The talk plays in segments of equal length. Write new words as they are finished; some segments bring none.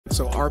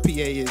So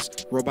RPA is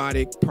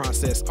robotic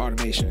process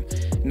automation.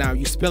 Now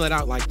you spell it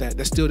out like that,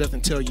 that still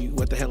doesn't tell you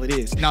what the hell it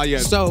is. No, yeah.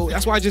 So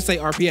that's why I just say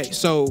RPA.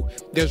 So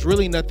there's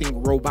really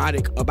nothing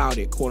robotic about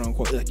it, quote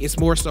unquote. Like, it's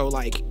more so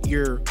like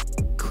you're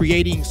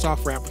creating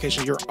software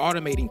applications, you're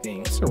automating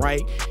things,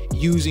 right?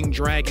 Using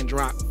drag and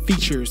drop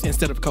features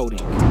instead of coding.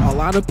 A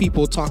lot of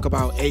people talk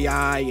about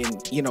AI and,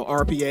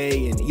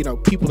 RPA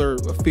and, people are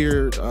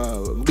feared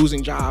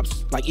losing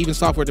jobs, like even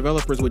software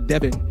developers with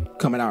Devin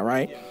coming out,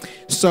 right?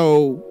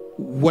 So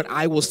what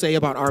I will say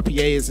about RPA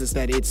is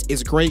that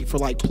it's great for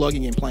like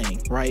plugging and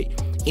playing, right?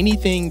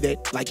 Anything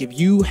that, like, if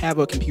you have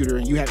a computer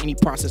and you have any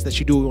process that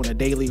you do on a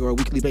daily or a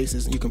weekly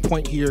basis, and you can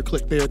point here,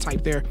 click there,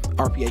 type there,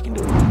 RPA can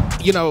do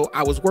it.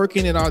 I was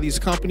working in all these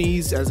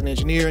companies as an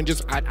engineer and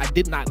I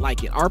did not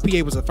like it.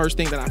 RPA was the first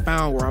thing that I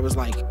found where I was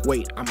like,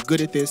 wait, I'm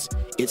good at this.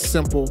 It's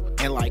simple.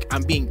 And like,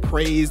 I'm being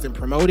praised and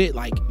promoted.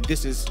 Like,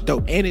 this is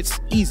dope. And it's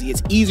easy.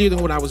 It's easier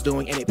than what I was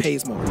doing, and it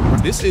pays more.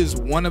 This is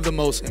one of the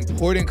most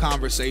important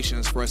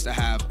conversations for us to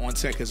have on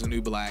Tech as a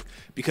New Black,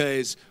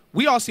 because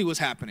we all see what's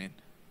happening.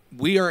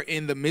 We are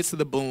in the midst of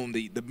the boom,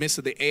 the midst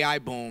of the AI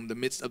boom, the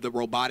midst of the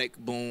robotic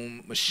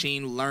boom,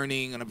 machine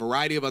learning, and a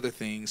variety of other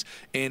things.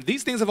 And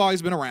these things have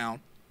always been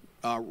around.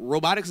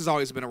 Robotics has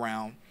always been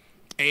around.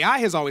 AI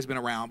has always been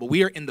around. But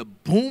we are in the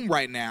boom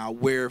right now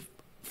where,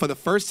 for the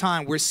first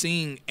time, we're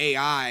seeing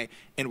AI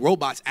and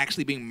robots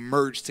actually being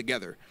merged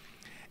together.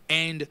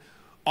 And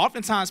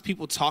oftentimes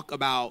people talk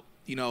about,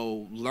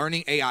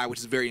 learning AI, which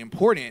is very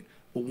important.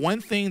 But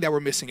one thing that we're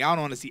missing out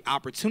on is the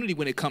opportunity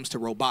when it comes to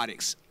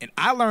robotics. And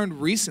I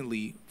learned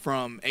recently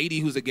from AD,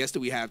 who's a guest that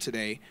we have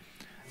today,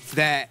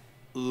 that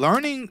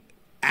learning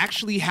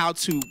actually how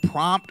to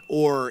prompt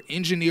or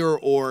engineer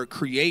or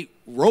create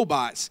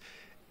robots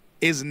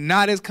is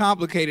not as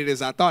complicated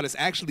as I thought. It's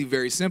actually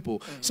very simple.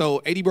 Mm-hmm.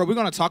 So, AD, bro, we're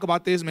going to talk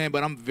about this, man,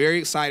 but I'm very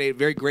excited,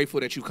 very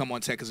grateful that you come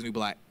on Tech as a New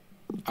Black.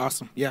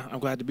 Awesome. Yeah, I'm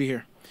glad to be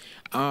here.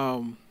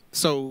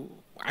 So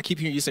I keep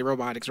hearing you say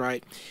robotics,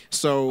 right?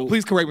 So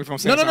please correct me if I'm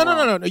saying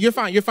no. You're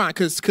fine. You're fine.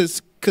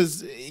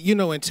 Because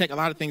in tech, a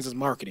lot of things is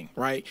marketing,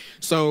 right?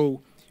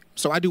 So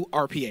I do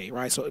RPA,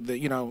 right? So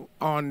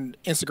on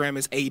Instagram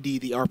is AD,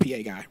 the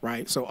RPA guy,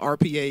 right? So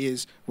RPA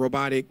is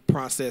robotic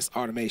process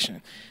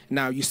automation.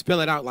 Now you spell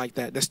it out like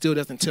that, that still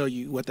doesn't tell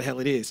you what the hell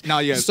it is. No,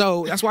 yeah.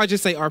 So that's why I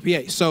just say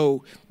RPA.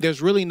 So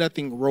there's really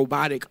nothing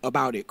robotic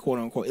about it, quote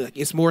unquote. Like,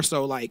 it's more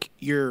so like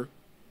you're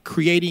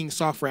creating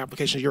software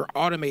applications, you're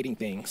automating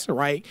things,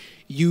 right?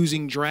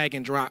 Using drag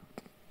and drop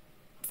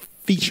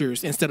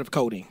features instead of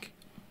coding.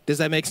 Does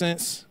that make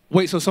sense?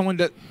 Wait, so someone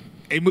that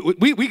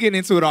we getting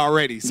into it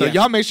already. So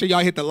y'all make sure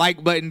y'all hit the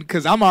like button,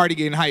 because I'm already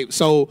getting hyped.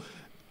 So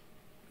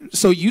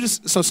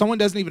someone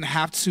doesn't even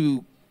have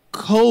to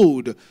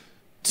code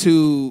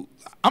to.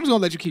 I'm just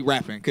gonna let you keep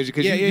rapping because you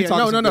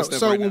talking some good stuff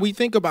So right when now. we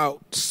think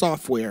about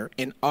software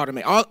and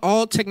automate,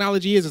 all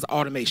technology is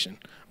automation,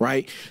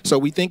 right? So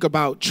we think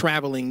about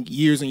traveling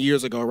years and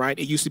years ago, right?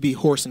 It used to be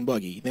horse and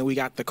buggy. Then we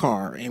got the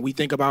car, and we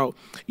think about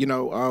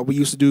we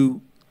used to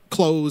do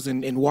clothes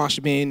and wash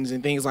bins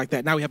and things like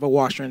that. Now we have a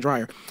washer and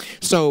dryer.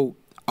 So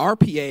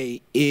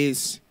RPA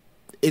it's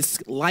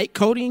like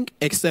coding,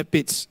 except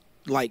it's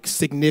like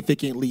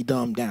significantly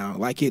dumbed down.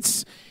 Like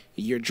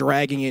you're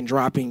dragging and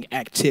dropping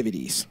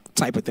activities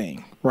type of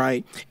thing,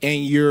 right?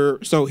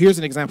 And so here's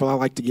an example I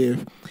like to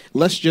give.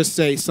 Let's just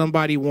say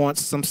somebody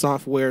wants some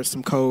software,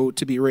 some code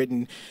to be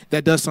written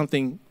that does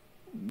something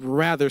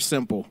rather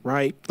simple,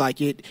 right?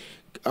 Like it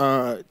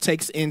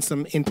takes in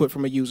some input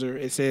from a user.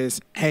 It says,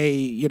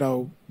 hey,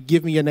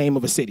 give me a name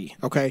of a city,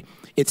 okay?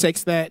 It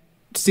takes that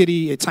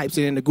city, it types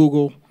it into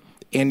Google,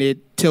 and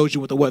it tells you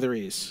what the weather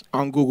is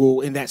on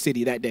Google in that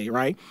city that day,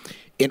 right?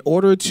 In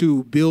order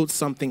to build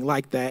something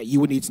like that,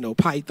 you would need to know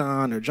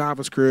Python or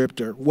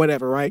JavaScript or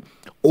whatever, right?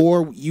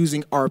 Or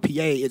using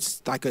RPA,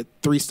 it's like a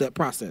 3-step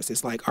process.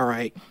 It's like, all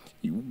right,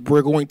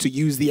 we're going to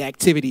use the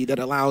activity that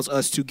allows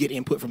us to get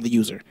input from the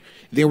user.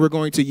 Then we're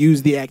going to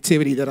use the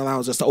activity that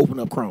allows us to open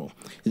up Chrome.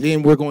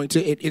 Then we're going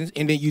to,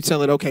 and then you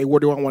tell it, okay, where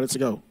do I want it to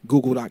go?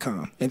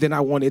 Google.com. And then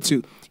I want it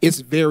to, it's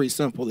very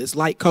simple. It's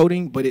like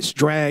coding, but it's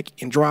drag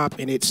and drop,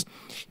 and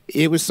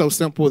it was so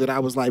simple that I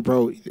was like,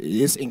 bro,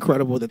 it's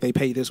incredible that they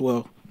pay this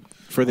well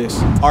for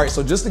this. All right,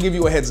 so just to give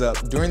you a heads up,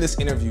 during this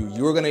interview,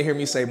 you are gonna hear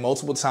me say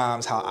multiple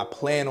times how I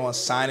plan on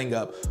signing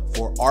up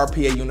for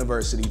RPA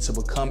University to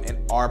become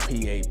an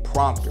RPA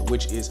prompter,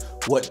 which is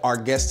what our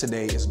guest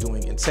today is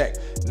doing in tech.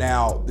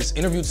 Now, this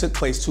interview took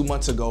place 2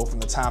 months ago from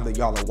the time that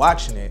y'all are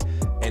watching it,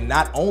 and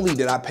not only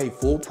did I pay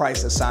full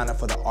price to sign up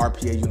for the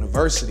RPA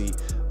University,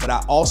 but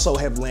I also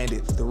have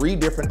landed 3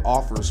 different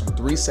offers from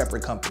 3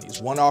 separate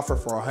companies. One offer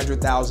for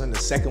 $100,000, the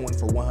second one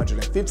for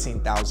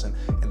 $115,000,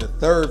 and the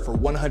third for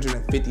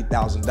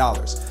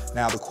 $150,000.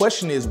 Now the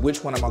question is,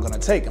 which one am I gonna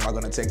take? Am I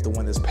gonna take the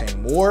one that's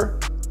paying more?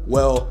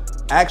 Well,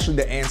 actually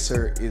the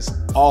answer is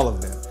all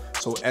of them.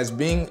 So as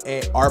being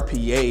an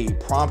RPA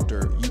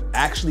prompter,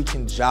 actually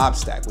can job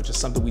stack, which is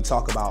something we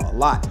talk about a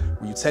lot,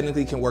 where you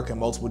technically can work in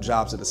multiple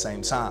jobs at the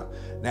same time.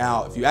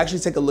 Now, if you actually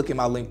take a look at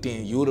my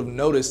LinkedIn, you would have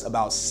noticed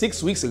about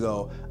 6 weeks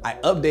ago, I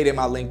updated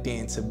my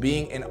LinkedIn to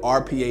being an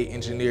RPA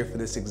engineer for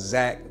this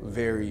exact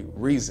very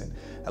reason.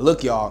 Now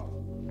look, y'all,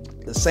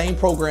 the same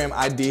program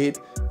I did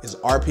is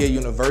RPA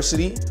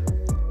University.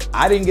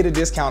 I didn't get a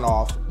discount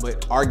off,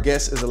 but our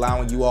guest is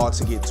allowing you all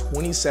to get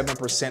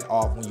 27%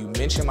 off when you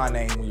mention my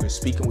name when you're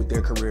speaking with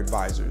their career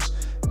advisors.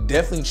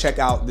 Definitely check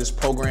out this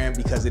program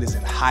because it is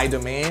in high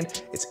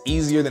demand. It's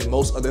easier than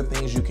most other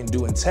things you can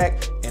do in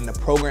tech, and the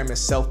program is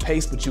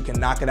self-paced, but you can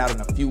knock it out in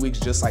a few weeks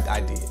just like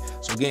I did.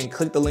 So again,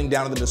 click the link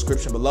down in the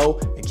description below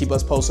and keep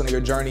us posted on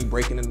your journey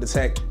breaking into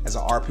tech as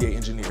an RPA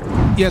engineer.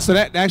 Yeah, so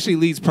that actually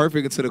leads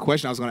perfect into the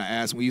question I was going to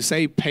ask. When you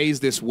say pays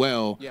this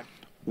well,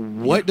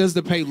 what does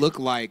the pay look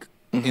like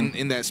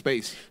in that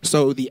space?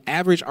 So the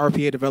average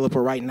RPA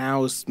developer right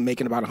now is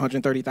making about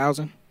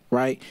 $130,000,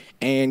 right?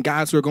 And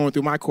guys who are going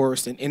through my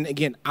course, and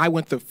again, I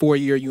went the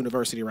 4-year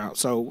university route,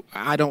 so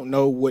I don't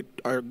know what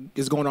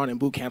is going on in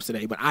boot camps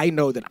today, but I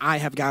know that I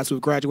have guys who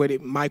have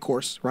graduated my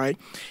course, right?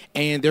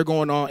 And they're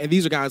going on, and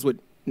these are guys with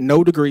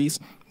no degrees,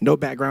 no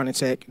background in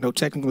tech, no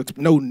technical,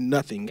 no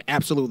nothing,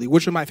 absolutely,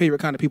 which are my favorite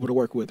kind of people to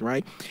work with,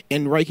 right?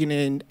 And raking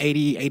in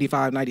 80,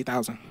 85,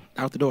 90,000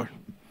 out the door.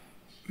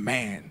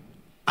 Man,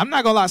 I'm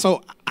not gonna lie.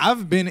 So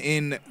I've been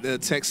in the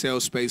tech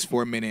sales space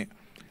for a minute.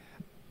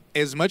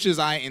 As much as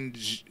I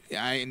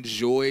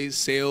enjoy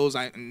sales,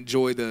 I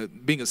enjoy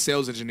being a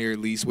sales engineer at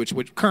least,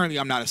 which currently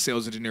I'm not a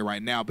sales engineer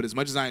right now, but as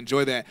much as I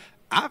enjoy that,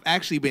 I've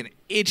actually been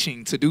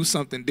itching to do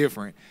something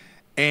different.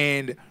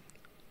 And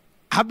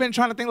I've been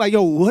trying to think like,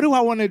 yo, what do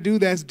I want to do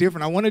that's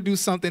different? I want to do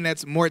something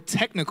that's more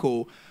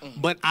technical,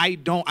 but I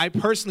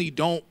personally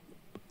don't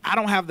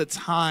have the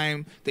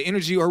time, the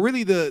energy, or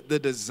really the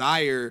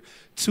desire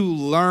to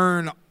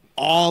learn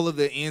all of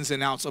the ins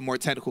and outs of more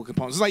technical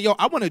components. It's like, yo,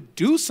 I want to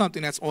do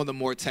something that's on the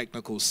more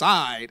technical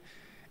side,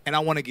 and I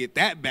want to get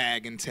that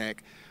bag in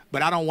tech,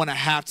 but I don't want to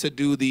have to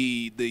do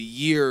the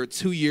year or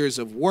 2 years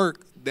of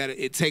work that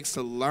it takes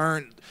to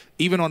learn,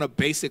 even on a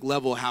basic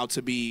level, how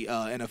to be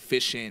an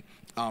efficient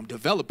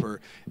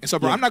developer. And so,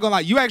 bro, I'm not gonna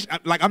lie, you actually,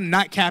 like, I'm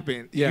not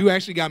capping. You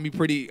actually got me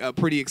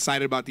pretty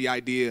excited about the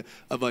idea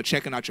of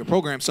checking out your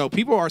program. So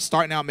people are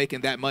starting out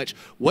making that much.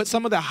 What's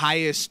some of the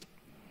highest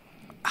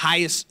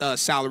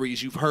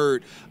salaries you've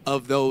heard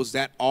of those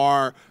that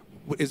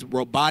is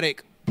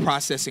robotic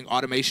processing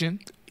automation?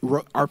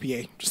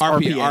 RPA. Just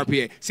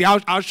RPA. See, I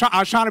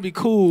was trying to be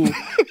cool,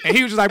 and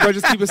he was just like, bro,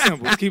 just keep it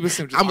simple. Just keep it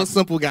simple. I'm a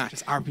simple guy.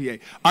 Just RPA.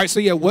 All right, so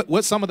yeah,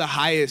 what's some of the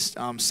highest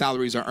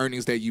salaries or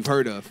earnings that you've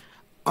heard of?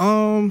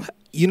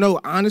 You know,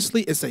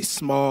 honestly, it's a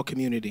small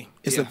community.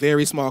 It's a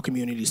very small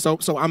community. So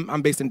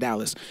I'm based in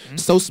Dallas.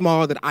 So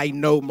small that I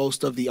know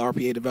most of the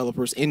RPA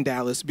developers in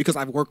Dallas because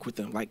I've worked with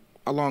them, like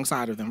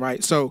alongside of them,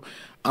 right? So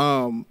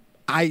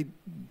I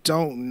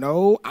don't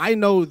know. I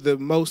know the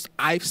most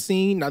I've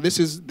seen. Now there's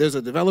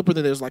a developer,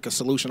 then there's like a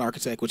solution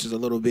architect, which is a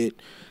little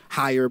bit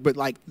higher, but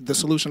like the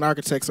solution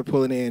architects are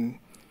pulling in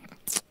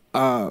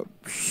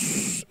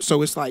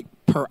so it's like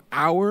per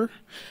hour.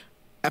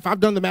 If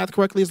I've done the math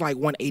correctly, it's like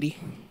 180,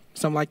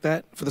 something like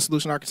that for the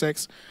solution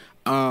architects.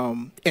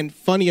 And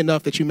funny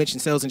enough that you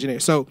mentioned sales engineer.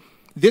 So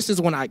this is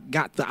when I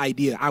got the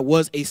idea. I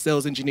was a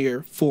sales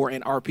engineer for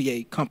an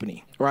RPA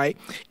company, right?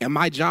 And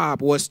my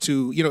job was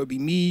to, it'd be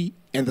me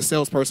and the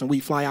salesperson. We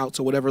fly out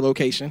to whatever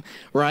location,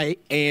 right?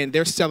 And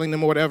they're selling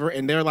them or whatever.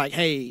 And they're like,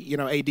 hey,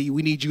 AD,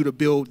 we need you to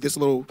build this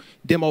little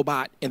demo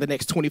bot in the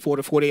next 24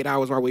 to 48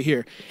 hours while we're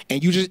here.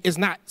 And it's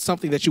not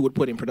something that you would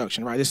put in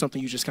production, right? It's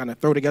something you just kind of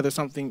throw together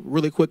something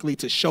really quickly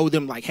to show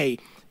them like, hey,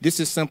 this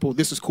is simple,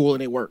 this is cool,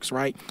 and it works,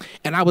 right?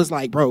 And I was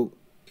like, bro,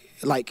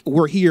 like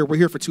we're here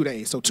for 2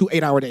 days. So 2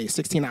 8-hour days,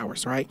 16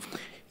 hours, right?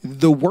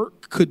 The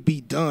work could be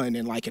done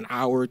in like an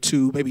hour or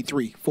two, maybe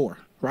 3, 4,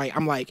 right?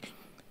 I'm like,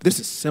 this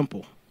is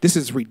simple. This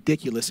is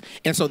ridiculous.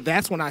 And so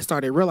that's when I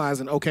started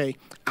realizing, okay,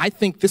 I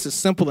think this is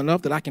simple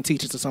enough that I can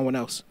teach it to someone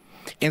else.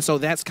 And so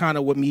that's kind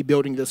of what me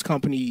building this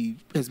company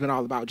has been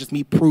all about, just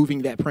me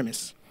proving that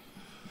premise.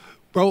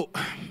 Bro,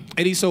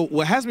 Eddie, so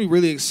what has me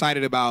really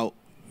excited about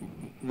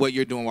what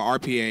you're doing with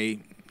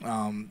RPA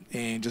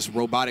and just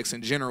robotics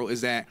in general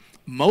is that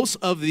most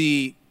of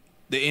the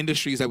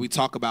industries that we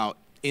talk about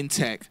in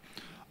tech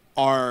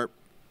are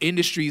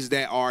industries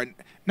that are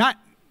not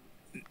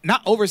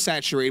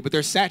oversaturated, but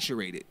they're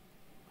saturated.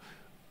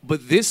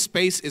 But this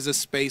space is a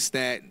space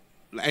that,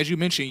 as you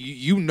mentioned,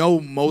 you know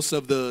most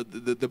of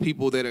the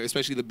people that are,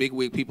 especially the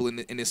bigwig people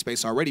in this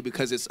space already,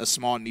 because it's a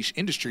small niche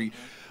industry.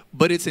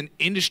 But it's an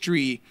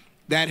industry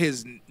that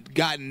has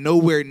gotten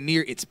nowhere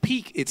near its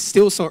peak. It's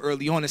still so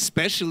early on,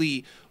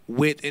 especially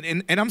with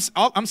and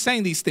I'm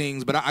saying these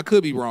things, but I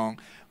could be wrong.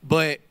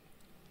 But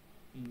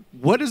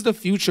what does the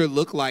future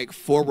look like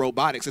for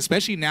robotics,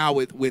 especially now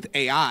with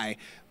AI?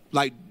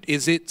 Like,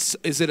 is it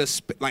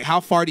like, how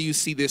far do you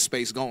see this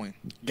space going?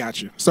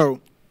 Got you. So,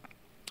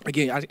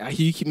 again, I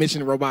hear you keep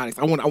mentioning robotics.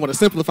 I want to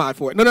simplify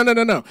for it.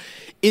 No.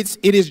 It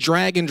is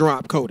drag and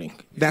drop coding.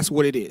 That's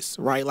what it is,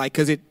 right? Like,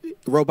 because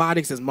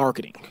robotics is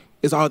marketing.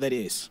 Is all that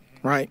is.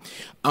 right?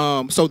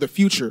 So the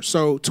future.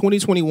 So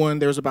 2021,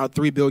 there's about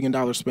 $3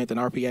 billion spent in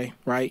RPA,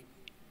 right?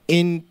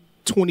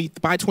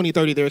 By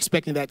 2030, they're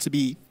expecting that to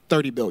be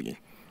 30 billion,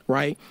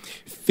 right?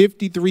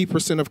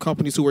 53% of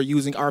companies who are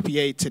using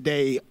RPA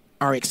today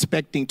are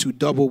expecting to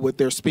double what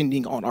they're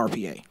spending on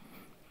RPA,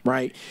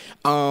 right?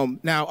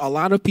 Now, a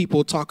lot of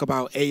people talk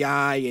about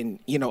AI and,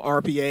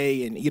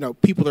 RPA,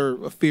 and, people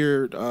are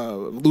feared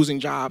losing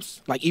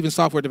jobs, like even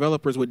software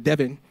developers with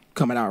Devin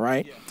coming out,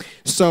 right? Yeah.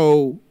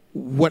 So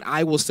what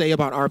I will say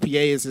about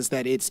RPA is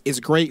that it's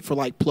great for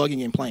like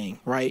plugging and playing,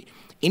 right?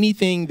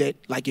 Anything that,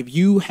 like, if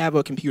you have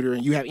a computer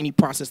and you have any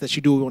process that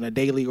you do on a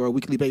daily or a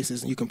weekly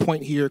basis and you can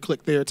point here,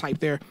 click there, type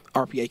there,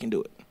 RPA can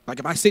do it. Like,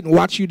 if I sit and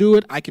watch you do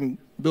it, I can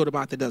build a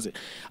bot that does it.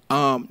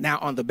 Now,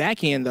 on the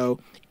back end,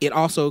 though, it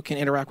also can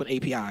interact with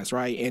APIs,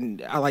 right?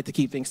 And I like to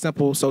keep things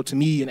simple. So to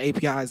me, an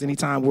API is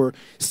anytime we're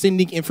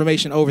sending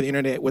information over the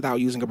internet without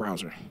using a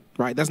browser,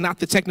 right? That's not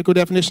the technical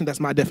definition.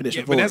 That's my definition.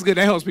 Yeah, but that's good.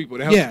 That helps people.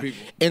 That helps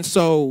people. And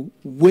so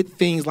with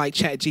things like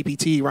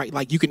ChatGPT, right,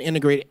 like you can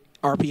integrate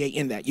RPA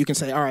in that. You can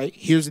say, all right,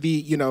 here's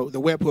the,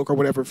 the webhook or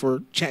whatever for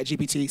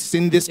ChatGPT.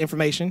 Send this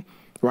information,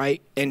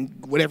 right? And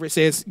whatever it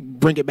says,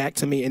 bring it back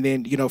to me. And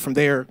then, from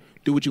there,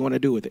 do what you want to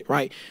do with it,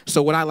 right?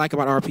 So what I like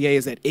about RPA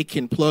is that it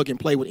can plug and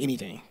play with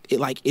anything.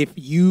 If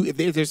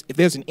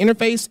there's an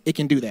interface, it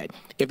can do that.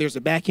 If there's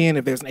a back end,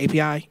 if there's an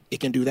API,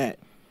 it can do that,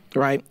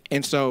 right?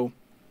 And so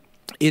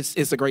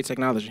it's a great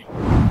technology.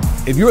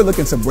 If you're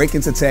looking to break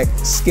into tech,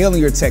 scale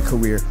in your tech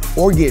career,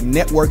 or get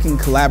networking,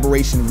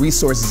 collaboration,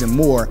 resources, and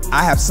more,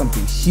 I have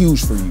something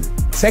huge for you.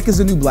 Tech is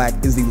the New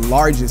Black is the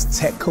largest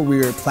tech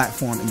career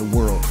platform in the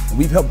world.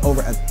 We've helped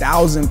over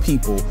 1,000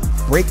 people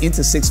break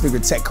into six-figure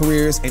tech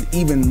careers and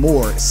even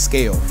more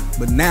scale.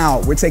 But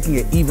now we're taking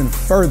it even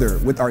further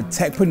with our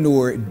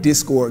Techpreneur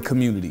Discord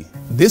community.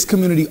 This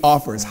community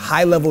offers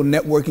high-level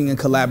networking and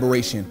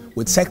collaboration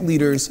with tech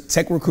leaders,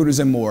 tech recruiters,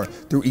 and more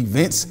through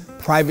events,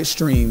 private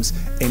streams,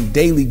 and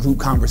daily group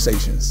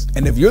conversations.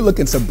 And if you're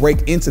looking to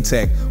break into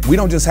tech, we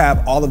don't just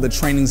have all of the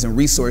trainings and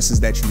resources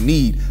that you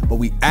need, but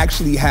we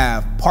actually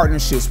have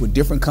partnerships with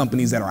different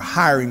companies that are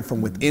hiring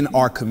from within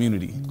our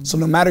community. So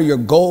no matter your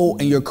goal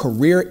and your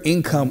career,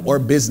 income, or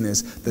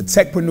business, the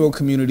Techpreneur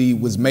community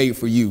was made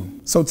for you.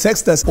 So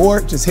text us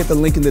or just hit the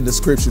link in the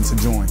description to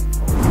join.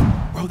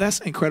 Bro, that's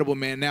incredible,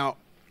 man. Now,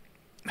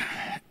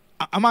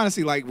 I'm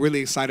honestly really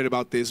excited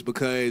about this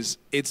because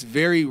it's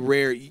very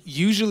rare.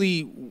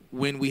 Usually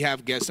when we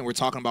have guests and we're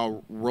talking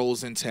about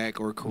roles in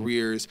tech or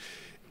careers,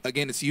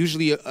 again, it's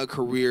usually a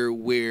career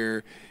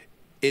where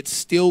it's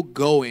still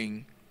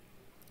going,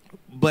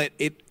 but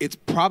it's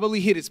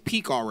probably hit its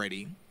peak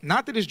already.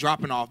 Not that it's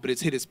dropping off, but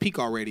it's hit its peak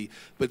already.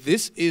 But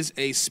this is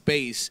a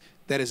space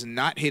that has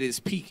not hit its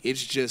peak.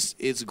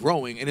 It's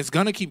growing, and it's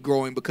going to keep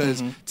growing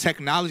because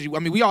technology, I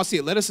mean, we all see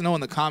it. Let us know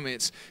in the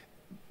comments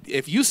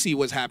if you see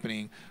what's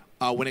happening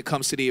when it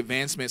comes to the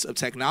advancements of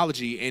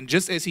technology. And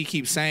just as he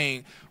keeps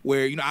saying,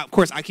 where, of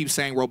course I keep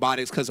saying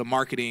robotics because of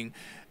marketing,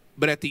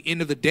 but at the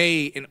end of the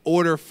day, in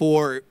order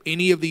for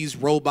any of these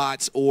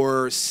robots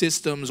or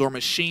systems or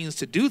machines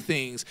to do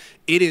things,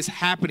 it is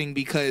happening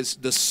because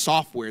the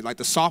software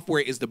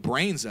is the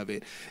brains of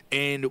it.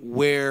 And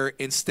where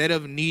instead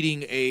of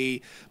needing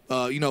a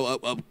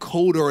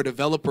coder or a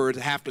developer to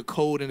have to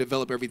code and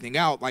develop everything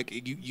out, like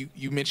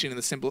you mentioned in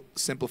the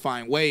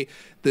simplifying way,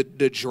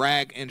 the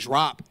drag and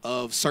drop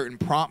of certain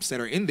prompts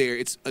that are in there,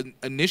 it's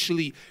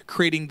initially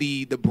creating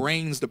the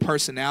brains, the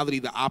personality,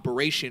 the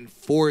operation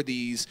for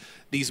these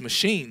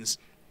machines.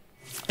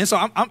 And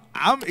so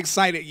I'm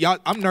excited, y'all.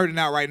 I'm nerding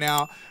out right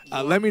now.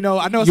 Let me know.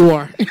 I know you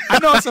are. I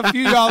know it's a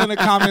few y'all in the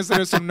comments that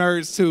are some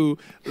nerds too.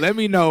 Let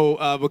me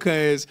know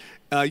because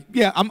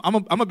yeah,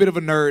 I'm a bit of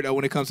a nerd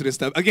when it comes to this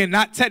stuff. Again,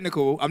 not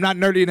technical. I'm not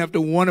nerdy enough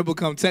to want to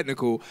become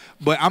technical,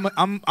 but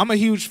I'm a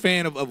huge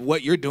fan of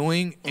what you're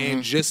doing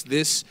and just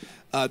this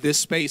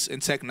space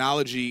and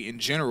technology in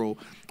general.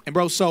 And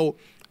bro, so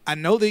I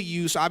know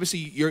that so obviously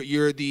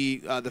you're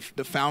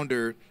the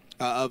founder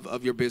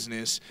of your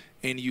business,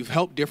 and you've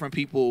helped different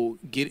people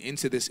get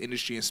into this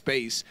industry and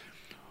space.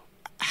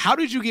 How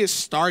did you get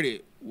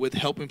started with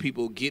helping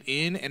people get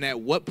in, and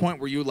at what point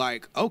were you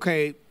like,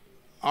 okay,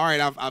 all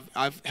right,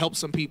 I've helped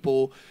some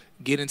people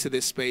get into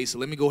this space.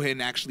 Let me go ahead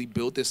and actually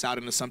build this out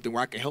into something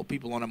where I can help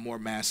people on a more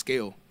mass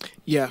scale?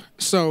 Yeah,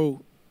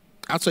 so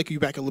I'll take you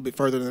back a little bit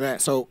further than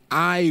that. So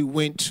I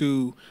went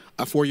to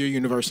a 4-year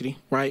university,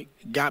 right?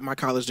 Got my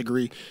college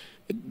degree,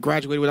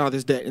 graduated with all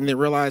this debt, and then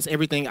realized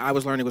everything I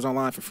was learning was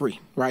online for free,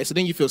 right? So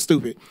then you feel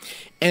stupid.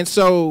 And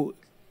so,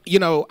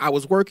 I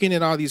was working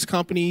in all these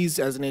companies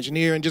as an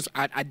engineer, and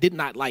I did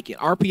not like it.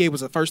 RPA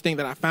was the first thing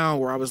that I found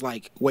where I was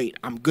like, wait,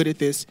 I'm good at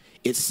this.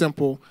 It's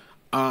simple.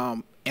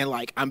 And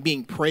I'm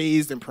being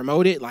praised and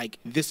promoted. Like,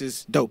 this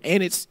is dope.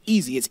 And it's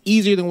easy. It's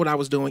easier than what I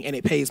was doing, and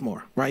it pays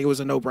more, right? It was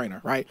a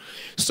no-brainer, right?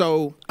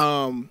 So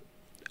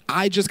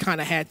I just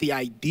kind of had the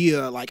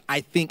idea,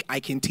 I think I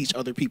can teach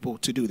other people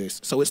to do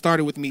this. So it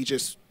started with me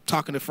just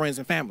talking to friends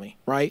and family,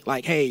 right?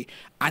 Like, hey,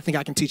 I think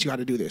I can teach you how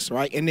to do this,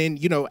 right? And then,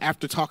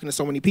 after talking to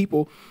so many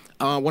people,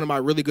 one of my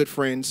really good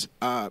friends,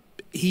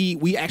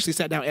 we actually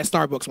sat down at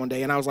Starbucks one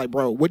day, and I was like,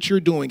 bro, what you're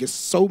doing is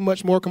so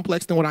much more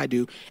complex than what I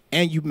do,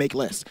 and you make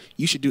less.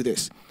 You should do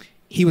this.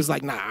 He was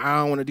like, nah, I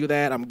don't want to do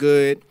that. I'm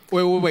good.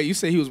 Wait. You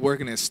said he was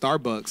working at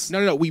Starbucks.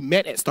 No. We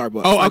met at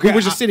Starbucks. Oh, okay. We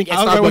were just sitting at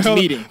Starbucks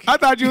meeting. I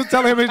thought you was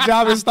telling him his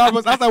job at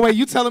Starbucks. I was like, wait,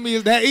 you telling me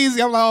it's that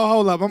easy? I'm like, oh,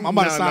 hold up. I'm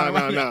about to sign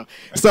right now.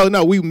 So,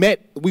 no, we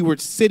met. We were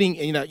sitting,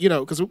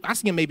 because I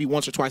see him maybe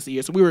once or twice a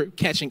year. So we were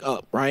catching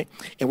up, right?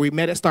 And we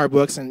met at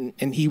Starbucks,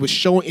 and he was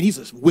showing, and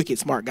he's a wicked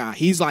smart guy.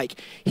 He's like,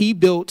 he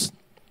built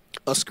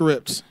a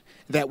script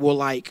that will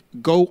like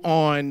go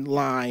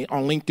online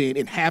on LinkedIn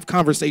and have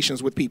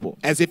conversations with people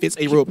as if it's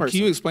a real person.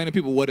 Can you explain to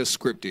people what a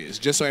script is,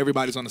 just so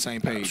everybody's on the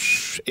same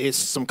page? It's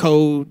some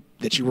code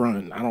that you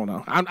run. I don't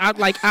know. I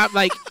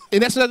like,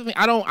 and that's another thing.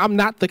 I'm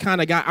not the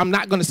kind of guy. I'm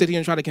not going to sit here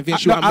and try to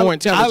convince you I'm more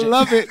intelligent. I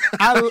love it.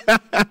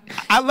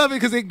 I love it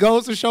because it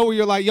goes to show where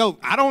you're like, yo,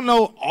 I don't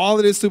know all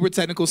of this super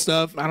technical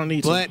stuff. I don't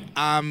need to. But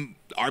I'm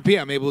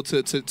able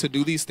to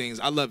do these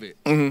things. I love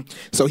it. Mm-hmm.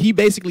 So he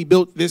basically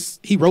built this.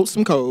 He wrote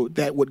some code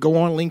that would go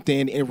on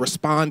LinkedIn and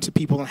respond to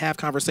people and have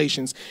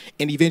conversations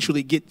and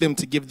eventually get them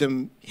to give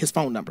them his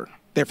phone number,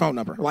 their phone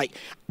number. Like,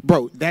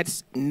 bro,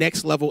 that's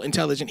next level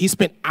intelligent. He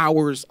spent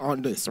hours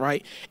on this,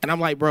 right? And I'm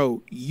like,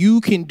 bro,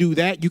 you can do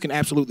that. You can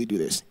absolutely do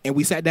this. And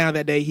we sat down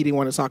that day. He didn't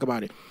want to talk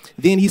about it.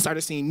 Then he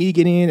started seeing me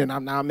get in, and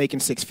I'm now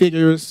making six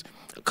figures,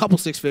 a couple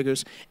six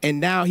figures. And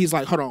now he's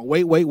like, hold on,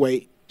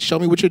 wait. Show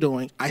me what you're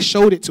doing. I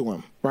showed it to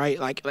him, right?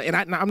 Like, and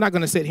I'm not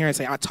going to sit here and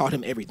say I taught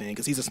him everything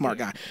because he's a smart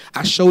guy.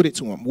 I showed it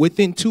to him.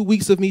 Within 2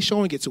 weeks of me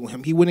showing it to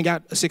him, he went and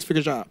got a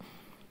six-figure job.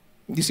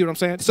 You see what I'm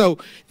saying? So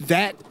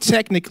that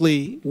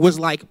technically was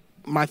like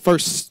my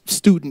first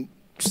student,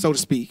 so to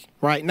speak,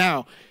 right?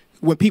 Now,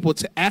 when people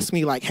ask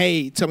me like,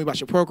 hey, tell me about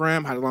your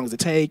program, how long does it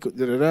take,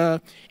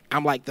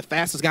 I'm like, the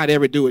fastest guy to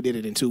ever do it did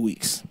it in 2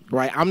 weeks,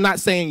 right? I'm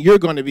not saying you're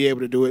going to be able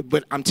to do it,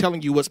 but I'm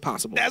telling you what's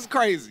possible. That's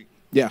crazy.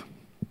 Yeah.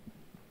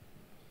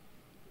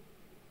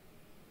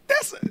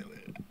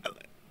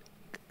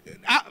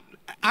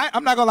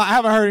 I'm not gonna lie, I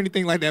haven't heard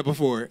anything like that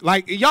before.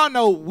 Like, y'all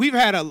know, we've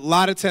had a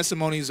lot of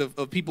testimonies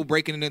of people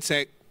breaking into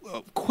tech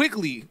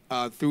quickly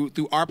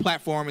through our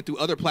platform and through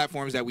other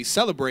platforms that we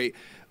celebrate,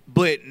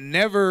 but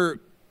never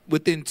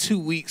within 2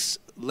 weeks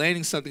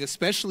landing something,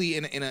 especially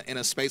in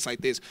a space like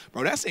this.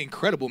 Bro, that's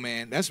incredible,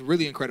 man. That's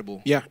really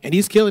incredible. Yeah, and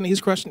he's killing it.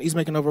 He's crushing it. He's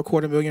making over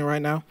 $250,000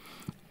 right now.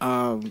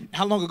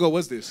 How long ago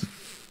was this?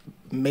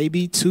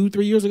 Maybe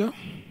 2-3 years ago.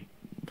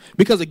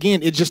 Because,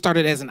 again, it just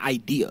started as an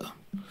idea.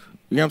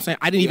 You know what I'm saying?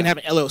 I didn't even have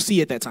an LLC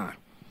at that time.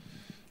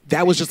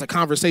 That was just a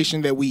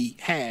conversation that we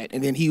had.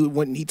 And then he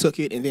went and he took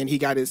it. And then he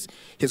got his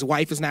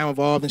wife is now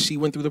involved. And she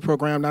went through the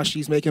program. Now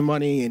she's making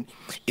money. And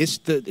it's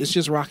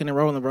just rocking and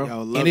rolling, bro.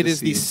 Yo, and it is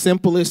the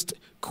simplest,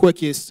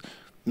 quickest,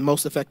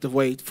 most effective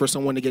way for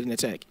someone to get into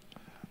tech,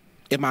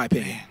 in my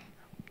opinion.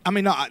 I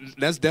mean, no,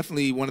 that's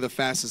definitely one of the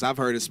fastest I've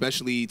heard,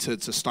 especially to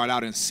start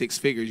out in six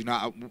figures. You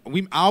know,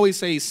 I always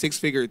say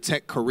six-figure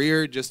tech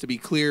career, just to be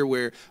clear,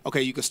 where,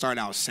 okay, you could start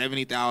out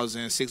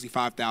 70,000,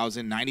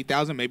 65,000,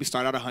 90,000, maybe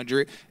start out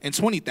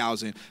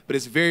 120,000. But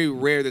it's very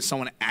rare that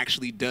someone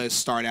actually does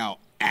start out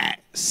at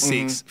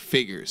six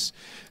figures.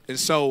 And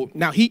so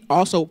now he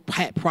also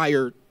had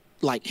prior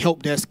like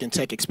help desk and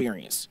tech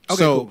experience. Okay,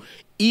 so cool.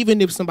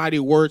 Even if somebody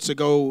were to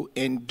go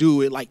and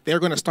do it, like they're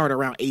going to start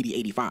around 80,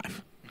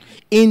 85.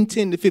 In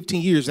 10 to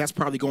 15 years, that's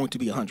probably going to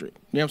be 100. You know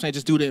what I'm saying?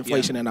 Just due to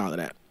inflation and all of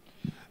that.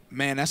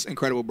 Man, that's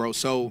incredible, bro.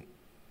 So,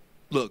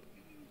 look,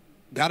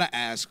 gotta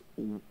ask,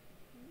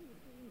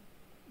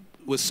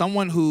 with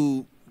someone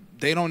who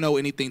they don't know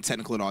anything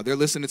technical at all, they're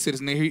listening to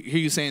Citizen, they hear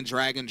you saying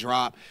drag and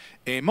drop,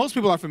 and most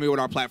people are familiar with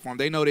our platform.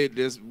 They know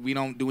that we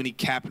don't do any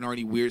capping or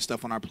any weird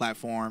stuff on our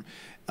platform.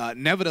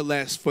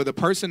 Nevertheless, for the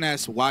person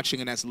that's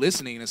watching and that's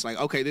listening, it's like,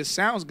 okay, this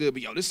sounds good,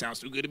 but yo, this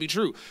sounds too good to be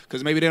true.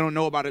 Because maybe they don't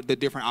know about the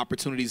different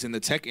opportunities in the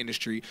tech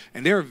industry.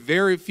 And there are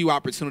very few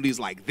opportunities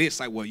like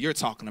this, like what you're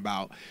talking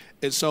about.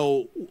 And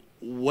so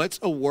what's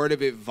a word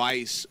of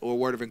advice or a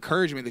word of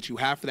encouragement that you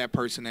have for that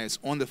person that's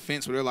on the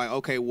fence where they're like,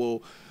 okay,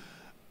 well,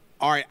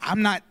 all right,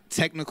 I'm not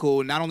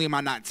technical. Not only am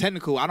I not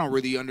technical, I don't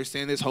really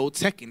understand this whole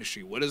tech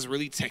industry. What does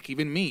really tech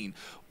even mean?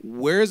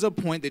 Where's a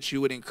point that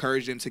you would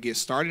encourage them to get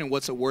started, and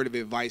what's a word of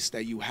advice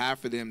that you have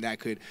for them that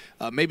could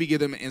maybe give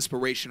them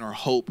inspiration or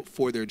hope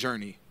for their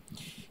journey?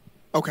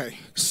 Okay,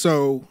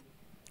 so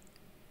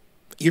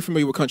you're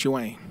familiar with Country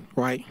Wayne,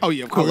 right? Oh,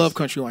 yeah, of course. I love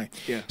Country Wayne.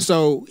 Yeah.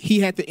 So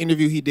he had the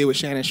interview he did with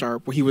Shannon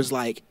Sharp where he was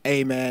like,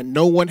 hey, man,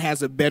 no one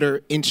has a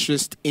better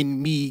interest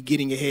in me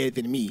getting ahead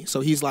than me.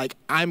 So he's like,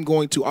 I'm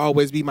going to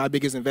always be my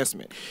biggest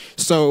investment.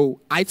 So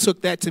I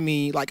took that to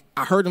me, like,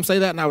 I heard him say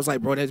that, and I was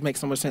like, bro, that makes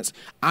so much sense.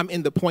 I'm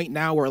in the point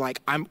now where,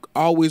 like, I'm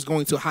always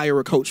going to hire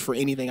a coach for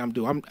anything I'm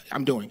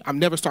doing. I'm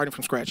never starting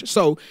from scratch.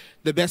 So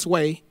the best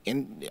way,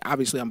 and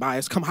obviously I'm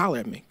biased, come holler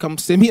at me. Come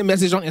send me a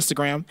message on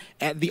Instagram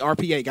at the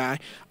RPA guy.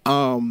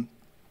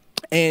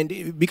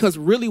 And because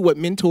really what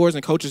mentors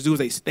and coaches do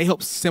is they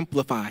help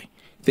simplify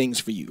things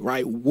for you,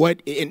 right?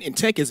 And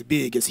tech is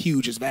big, it's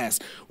huge, it's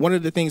vast. One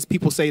of the things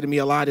people say to me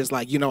a lot is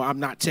like, I'm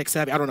not tech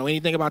savvy. I don't know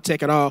anything about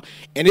tech at all.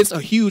 And it's a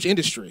huge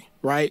industry,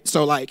 right?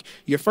 So like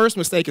your first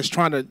mistake is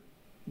trying to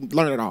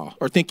learn it all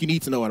or think you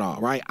need to know it all,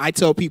 right? I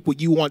tell people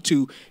you want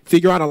to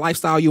figure out a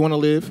lifestyle you want to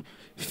live,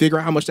 figure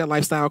out how much that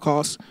lifestyle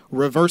costs,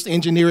 reverse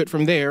engineer it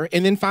from there,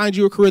 and then find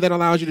you a career that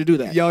allows you to do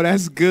that. Yo,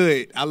 that's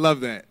good. I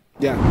love that.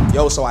 Yeah.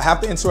 Yo, so I have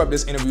to interrupt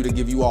this interview to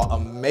give you all a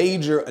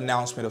major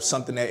announcement of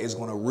something that is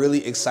going to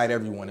really excite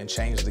everyone and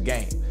change the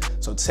game.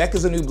 So Tech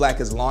is the New Black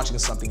is launching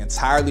something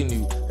entirely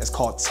new that's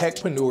called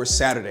Techpreneur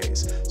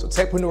Saturdays. So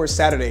Techpreneur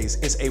Saturdays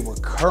is a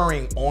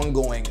recurring,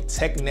 ongoing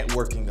tech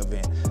networking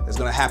event that's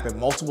going to happen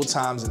multiple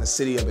times in the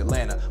city of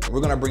Atlanta.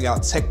 We're going to bring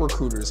out tech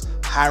recruiters,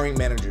 hiring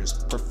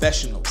managers,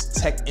 professionals,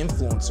 tech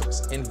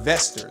influencers,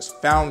 investors,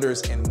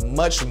 founders, and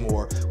much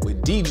more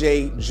with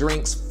DJ,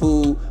 drinks,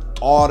 food,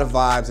 all the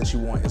vibes that you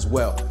want as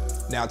well.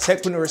 Now,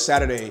 Techpreneur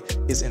Saturday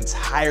is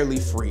entirely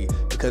free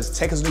because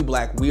Tech is New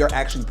Black, we are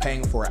actually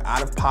paying for it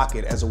out of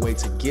pocket as a way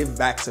to give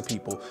back to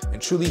people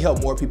and truly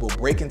help more people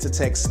break into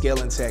tech,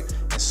 scale in tech,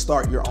 and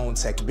start your own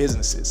tech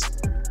businesses.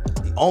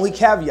 The only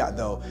caveat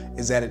though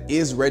is that it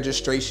is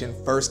registration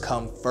first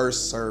come,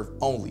 first serve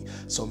only.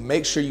 So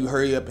make sure you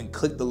hurry up and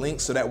click the link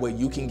so that way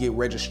you can get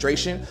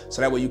registration,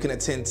 so that way you can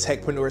attend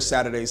Techpreneur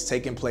Saturdays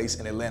taking place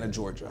in Atlanta,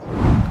 Georgia.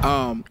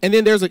 And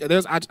then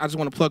I just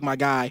want to plug my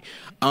guy,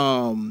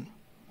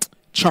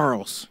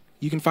 Charles.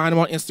 You can find him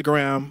on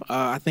Instagram.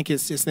 I think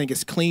his thing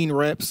is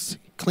clean_reps.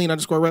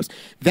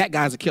 That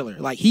guy's a killer.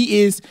 Like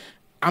he is.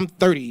 I'm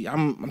 30.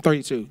 I'm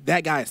 32.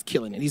 That guy is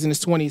killing it. He's in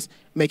his 20s,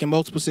 making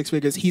multiple six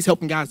figures. He's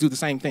helping guys do the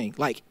same thing,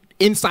 like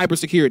in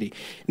cybersecurity.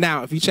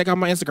 Now, if you check out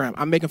my Instagram,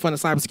 I'm making fun of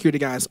cybersecurity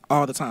guys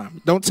all the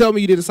time. Don't tell me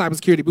you did a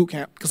cybersecurity boot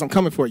camp because I'm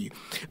coming for you.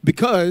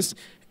 Because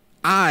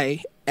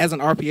I, as an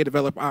RPA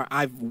developer,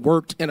 I've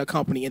worked in a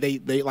company and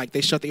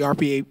they shut the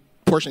RPA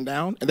portion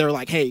down and they're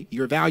like, hey,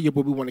 you're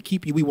valuable. We want to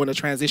keep you. We want to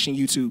transition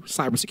you to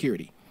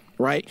cybersecurity.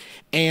 Right.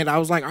 And I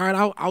was like, all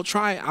right, I'll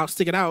try. I'll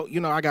stick it out.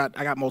 I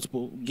got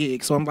multiple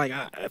gigs. So I'm like,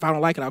 if I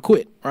don't like it, I'll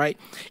quit. Right.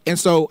 And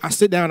so I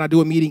sit down, I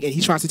do a meeting and he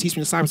tries to teach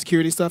me the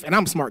cybersecurity stuff. And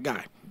I'm a smart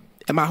guy.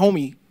 And my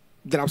homie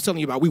that I was telling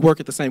you about, we work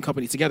at the same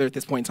company together at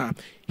this point in time.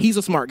 He's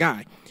a smart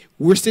guy.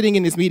 We're sitting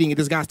in this meeting and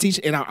this guy's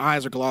teaching and our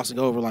eyes are glossing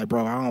over like,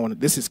 bro, I don't want to,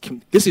 this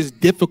is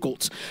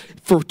difficult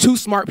for two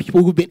smart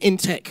people who've been in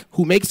tech,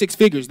 who make six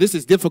figures. This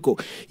is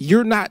difficult.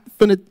 You're not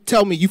finna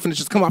tell me you finna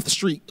just come off the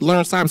street,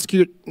 learn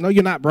cybersecurity. No,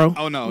 you're not, bro.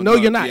 Oh, no. No,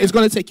 you're not. Yeah. It's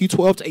going to take you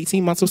 12 to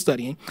 18 months of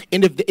studying.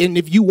 And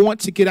if you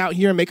want to get out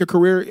here and make a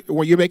career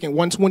where you're making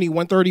 120,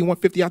 130,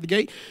 150 out the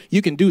gate,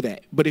 you can do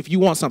that. But if you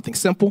want something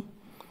simple,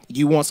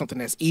 you want something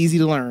that's easy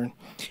to learn,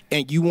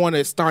 and you want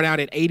to start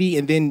out at 80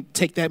 and then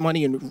take that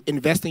money and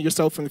invest in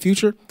yourself in the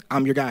future,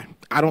 I'm your guy.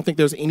 I don't think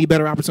there's any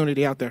better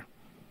opportunity out there.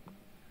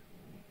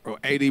 Bro,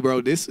 80,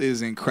 bro, this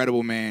is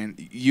incredible, man.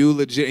 You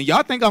legit, and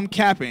y'all think I'm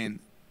capping.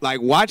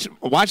 Like, watch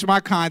my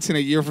content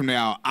a year from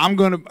now. I'm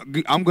gonna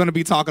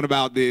be talking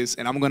about this,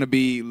 and I'm gonna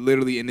be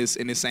literally in this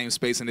same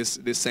space in this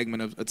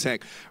segment of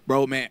tech,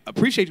 bro. Man,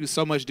 appreciate you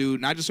so much,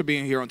 dude. Not just for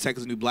being here on Tech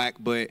is New Black,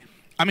 but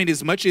I mean,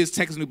 as much as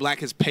Tech is New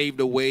Black has paved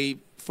the way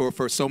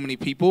for so many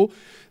people,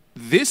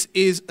 this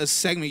is a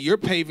segment you're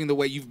paving the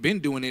way. You've been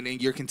doing it,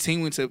 and you're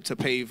continuing to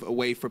pave a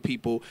way for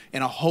people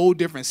in a whole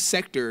different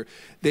sector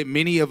that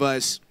many of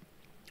us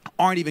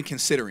aren't even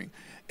considering.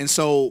 And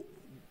so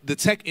the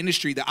tech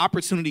industry, the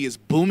opportunity is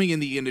booming in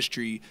the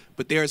industry,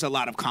 but there's a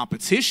lot of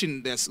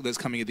competition that's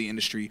coming in the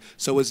industry.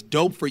 So it's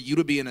dope for you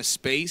to be in a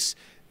space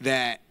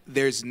that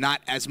there's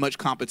not as much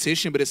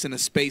competition, but it's in a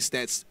space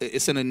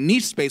it's in a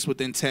niche space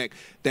within tech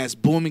that's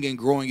booming and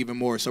growing even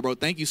more. So, bro,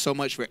 thank you so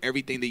much for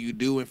everything that you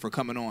do and for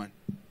coming on.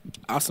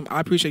 Awesome.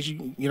 I appreciate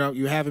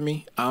you having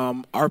me.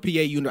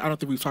 RPA, I don't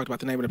think we've talked about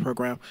the name of the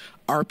program.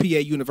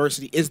 RPA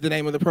University is the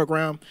name of the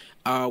program.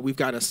 We've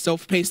got a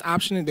self-paced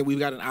option, and then we've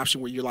got an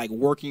option where you're like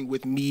working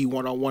with me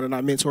one-on-one and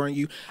I'm mentoring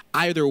you.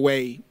 Either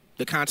way,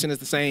 the content is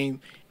the same,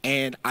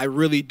 and I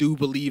really do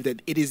believe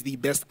that it is the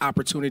best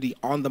opportunity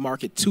on the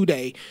market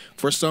today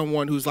for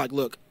someone who's like,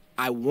 look,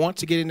 I want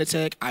to get into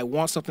tech. I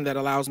want something that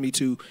allows me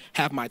to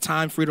have my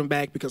time freedom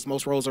back because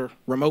most roles are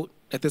remote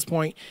at this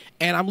point.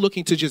 And I'm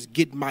looking to just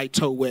get my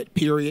toe wet,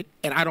 period.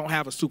 And I don't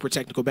have a super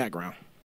technical background.